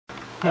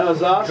That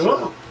was awesome.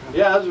 Cool.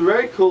 Yeah, that was a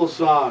very cool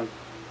song.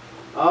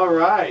 All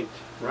right.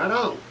 Right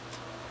on.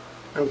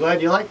 I'm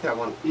glad you liked that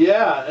one.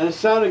 Yeah, and it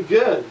sounded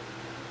good.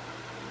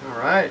 All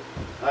right.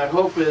 I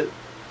hope it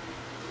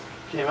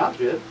came out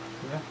good.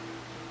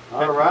 Yeah.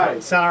 All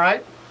right. Sound all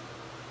right?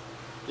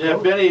 Yeah,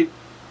 Cool. Benny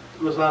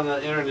was on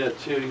the internet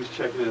too. He was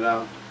checking it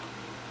out.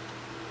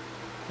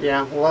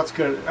 Yeah, well, that's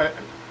good.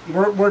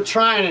 We're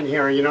trying in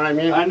here, you know what I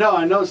mean? I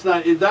know it's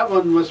not. That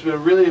one must have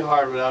been really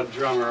hard without a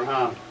drummer,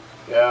 huh?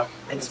 Yeah.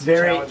 It's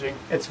very challenging.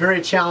 It's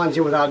very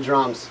challenging without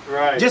drums.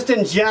 Right. Just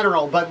in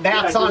general, but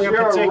that Yeah, song 'cause in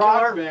you're particular.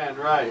 a rock band,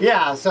 right?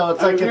 Yeah, so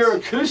it's like your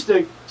it's,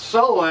 acoustic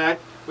solo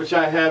act, which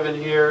I have in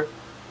here,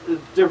 is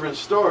a different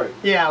story.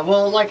 yeah.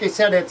 Well, like I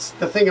said, it's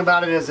the thing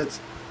about it is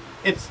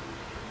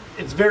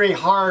it's very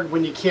hard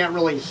when you can't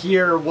really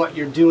hear what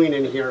you're doing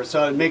in here,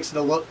 so it makes it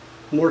a little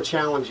more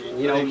challenging.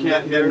 You know, You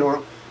can't than hear?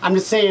 normal. I'm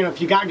just saying,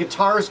 if you got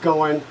guitars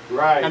going,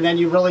 Right. and then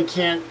you really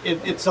can't,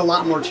 it's a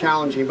lot more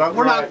challenging. But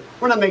we're Right.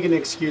 not making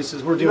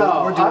excuses. We're doing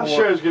No, we're doing I'm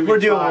sure it's gonna be we're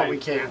doing what fine. we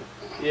can.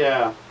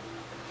 Yeah.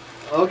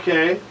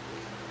 Okay.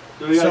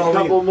 So we got So a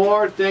couple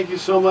more. Thank you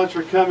so much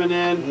for coming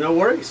in. No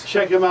worries.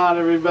 Check them out,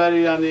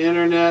 everybody, on the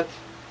internet.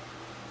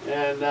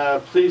 And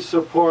please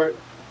support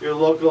your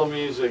local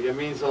music. It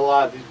means a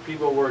lot. These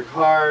people work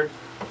hard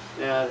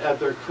at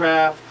their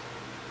craft,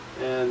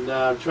 and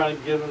I'm trying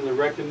to give them the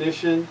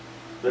recognition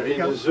that There you they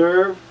go.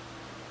 deserve.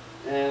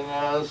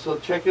 And so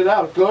check it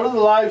out. Go to the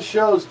live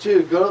shows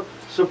too. Go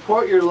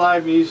support your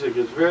live music.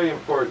 It's very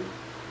important.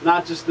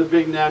 Not just the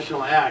big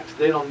national acts.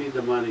 They don't need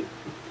the money.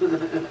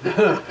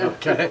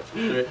 Okay.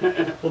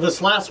 Well,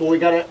 this last one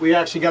we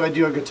actually got to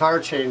do a guitar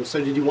change.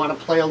 So did you want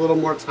to play a little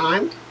more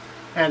time?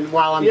 And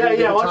while I'm Yeah, doing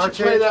the yeah. Why guitar don't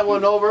you play change? that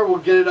one over? We'll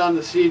get it on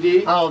the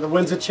CD. Oh, the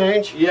Winds of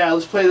Change. Yeah,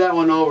 let's play that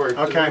one over.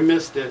 'Cause Okay. I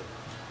missed it.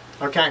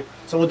 Okay.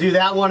 So we'll do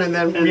that one, and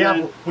then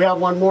we have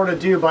one more to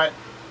do, but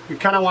we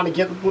kind of want to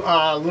get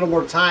a little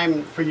more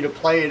time for you to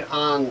play it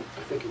on.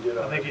 I think you did.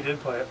 I think you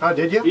did play it. Oh,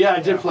 did you? Yeah, I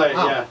did play it.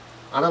 Oh. Yeah.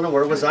 I don't know,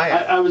 where was I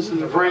at? I was in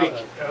the break.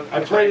 I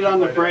played it on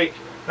the break.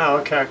 Oh,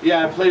 okay.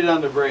 Yeah, I played it on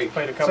the break.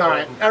 Played a It's couple all of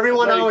right. them.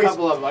 Everyone I played always. a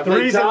couple of them. I the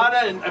played reason.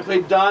 I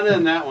played Donna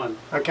in that one.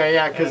 Okay,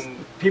 yeah, because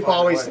And people Fly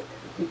always Away.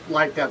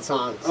 like that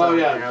song. Oh So,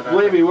 yeah. that-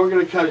 Believe me, we're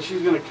gonna cover.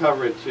 She's gonna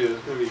cover it too.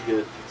 It's gonna be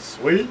good.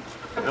 Sweet.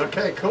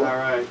 Okay, cool. All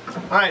right.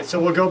 All right, so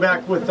we'll go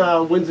back with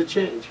Winds of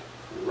Change.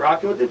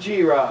 Rocking with the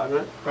G-Rock.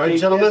 All right,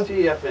 gentlemen.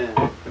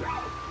 KTSTFN.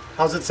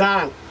 How's it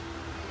sound?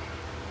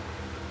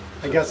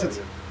 I guess it's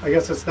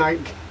not.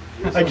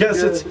 Yes, I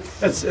guess good.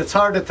 it's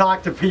hard to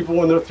talk to people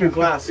when they're through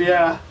glass.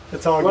 Yeah.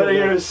 It's all What good.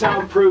 are you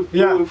soundproof?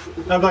 Yeah. Proof.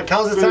 I'm like,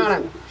 how's it Proof.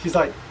 sounding? She's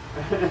like,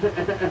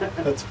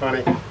 that's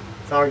funny.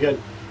 It's all good.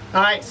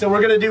 All right, so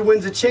we're gonna do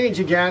Winds of Change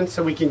again,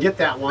 so we can get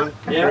that one.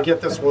 Yeah. Or get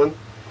this one.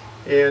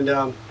 And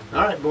all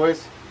right,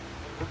 boys.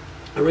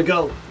 Here we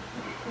go.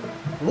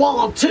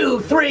 1, 2,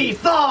 3,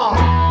 4.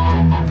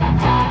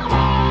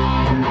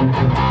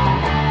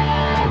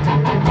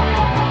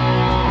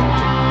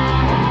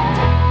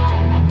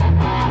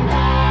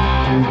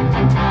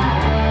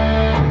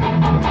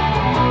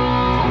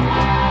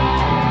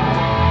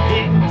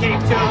 It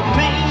came to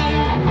me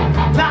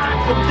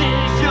like a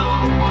vision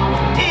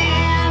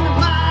in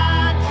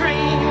my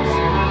dreams.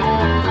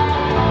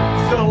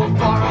 So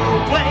far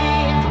away,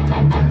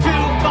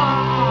 too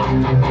far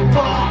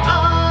for us.